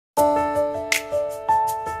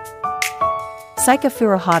Seika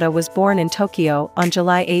Furuhata was born in Tokyo on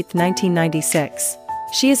July 8, 1996.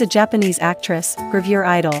 She is a Japanese actress, gravure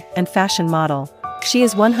idol, and fashion model. She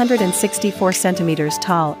is 164 centimeters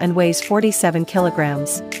tall and weighs 47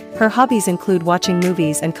 kilograms. Her hobbies include watching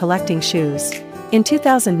movies and collecting shoes. In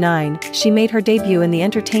 2009, she made her debut in the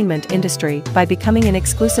entertainment industry by becoming an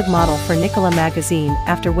exclusive model for Nicola magazine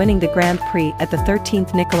after winning the Grand Prix at the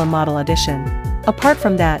 13th Nicola Model Audition. Apart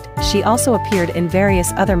from that, she also appeared in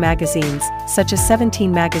various other magazines, such as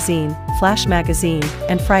 17 Magazine, Flash Magazine,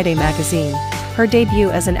 and Friday Magazine. Her debut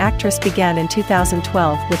as an actress began in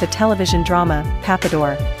 2012 with a television drama,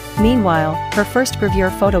 Papador. Meanwhile, her first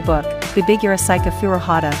gravure photo book, Bibigura Seika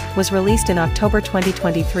Furuhata, was released in October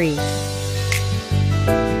 2023.